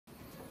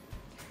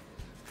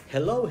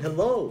Hello,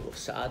 hello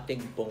sa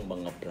ating pong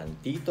mga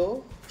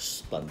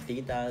plantitos,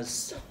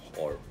 plantitas,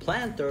 or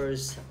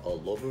planters all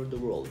over the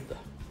world.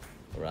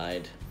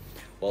 Right?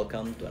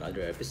 Welcome to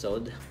another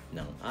episode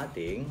ng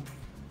ating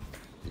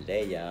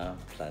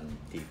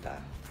Leaplantita.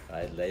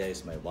 Right? Leia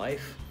is my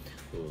wife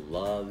who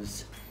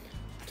loves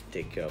to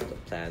take care of the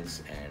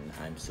plants, and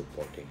I'm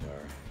supporting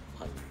her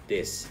on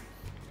this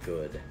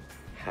good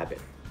habit.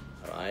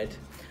 Alright?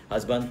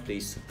 Husband,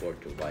 please support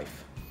your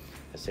wife.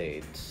 Kasi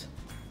it's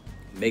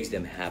makes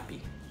them happy,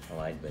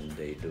 alright, when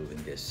they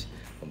doing this.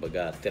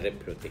 Kumbaga,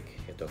 therapeutic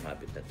itong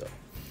habit na to.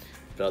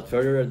 Without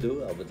further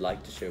ado, I would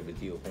like to share with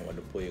you kung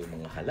ano po yung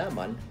mga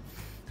halaman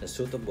na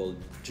suitable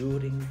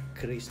during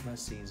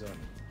Christmas season.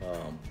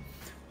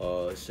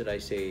 Should I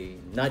say,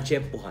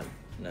 natsyempuhan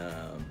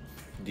na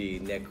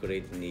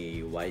di-decorate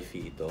ni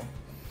wifey ito.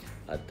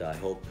 At I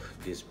hope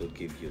this will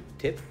give you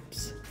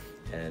tips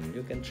and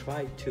you can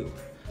try to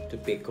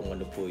pick kung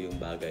ano po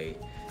yung bagay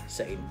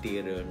sa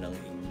interior ng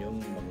inyong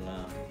mga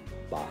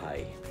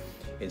bahay.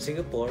 In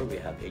Singapore, we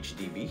have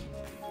HDB.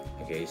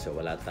 Okay, so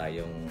wala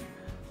tayong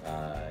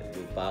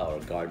lupa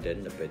or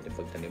garden na pwede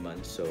pagtaniman.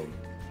 So,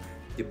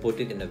 you put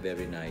it in a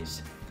very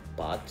nice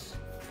pot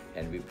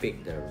and we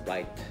pick the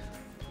right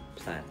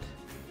plant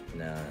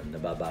na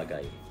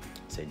nababagay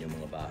sa inyong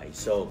mga bahay.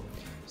 So,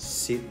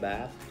 sit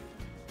back,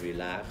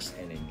 relax,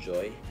 and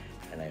enjoy.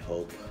 And I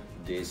hope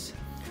this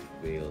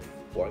will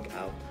work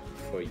out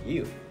for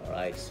you.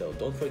 Alright, so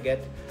don't forget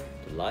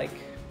to like,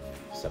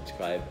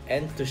 subscribe,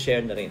 and to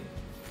share na rin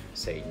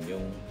sa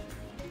inyong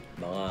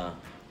mga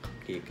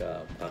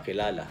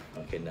kakilala,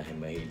 okay, na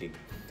mahilig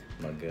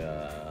mag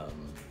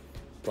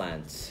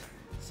plants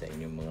sa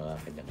inyong mga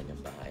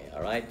kanya-kanyang bahay.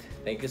 Alright,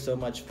 thank you so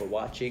much for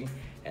watching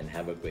and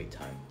have a great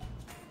time.